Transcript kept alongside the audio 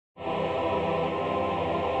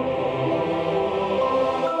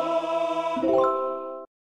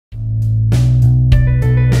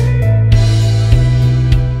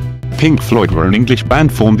Pink Floyd were an English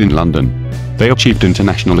band formed in London. They achieved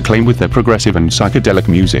international acclaim with their progressive and psychedelic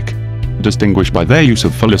music. Distinguished by their use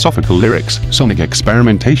of philosophical lyrics, sonic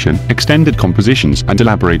experimentation, extended compositions, and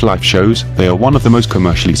elaborate live shows, they are one of the most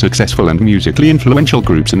commercially successful and musically influential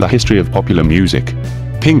groups in the history of popular music.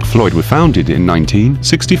 Pink Floyd were founded in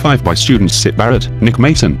 1965 by students Syd Barrett, Nick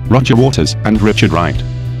Mason, Roger Waters, and Richard Wright.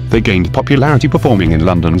 They gained popularity performing in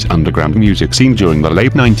London's underground music scene during the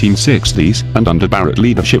late 1960s, and under Barrett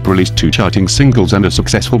leadership released 2 charting singles and a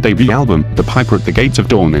successful debut album, The Piper at the Gates of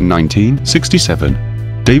Dawn, in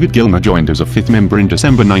 1967. David Gilmour joined as a 5th member in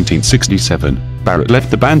December 1967. Barrett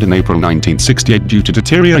left the band in April 1968 due to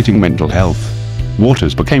deteriorating mental health.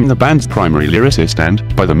 Waters became the band's primary lyricist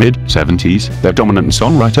and, by the mid-70s, their dominant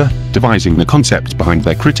songwriter, devising the concepts behind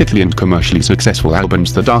their critically and commercially successful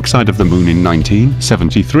albums The Dark Side of the Moon in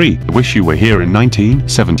 1973, Wish You Were Here in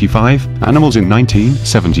 1975, Animals in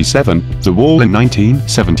 1977, The Wall in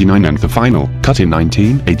 1979 and The Final Cut in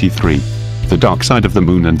 1983. The Dark Side of the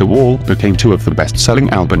Moon and The Wall became 2 of the best-selling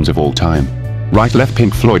albums of all time. Wright left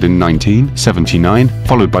Pink Floyd in 1979,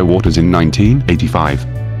 followed by Waters in 1985.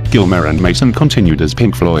 Gilmour and Mason continued as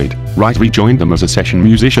Pink Floyd. Wright rejoined them as a session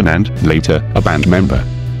musician and, later, a band member.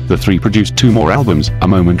 The 3 produced 2 more albums, A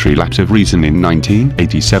Momentary Lapse of Reason in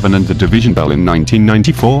 1987 and The Division Bell in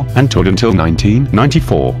 1994, and toured until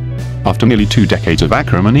 1994. After nearly 2 decades of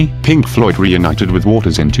acrimony, Pink Floyd reunited with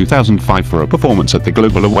Waters in 2005 for a performance at the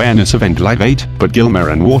Global Awareness event Live 8, but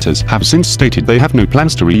Gilmour and Waters have since stated they have no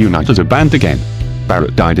plans to reunite as a band again.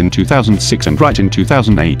 Barrett died in 2006 and Wright in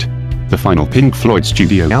 2008. The final Pink Floyd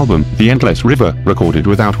studio album, The Endless River, recorded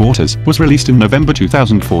without Waters, was released in November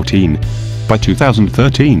 2014. By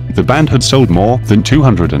 2013, the band had sold more than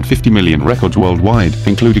 250 million records worldwide,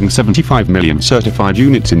 including 75 million certified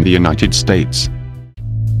units in the United States.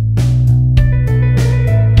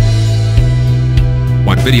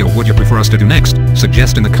 What video would you prefer us to do next?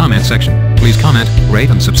 Suggest in the comment section. Please comment, rate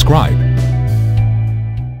and subscribe.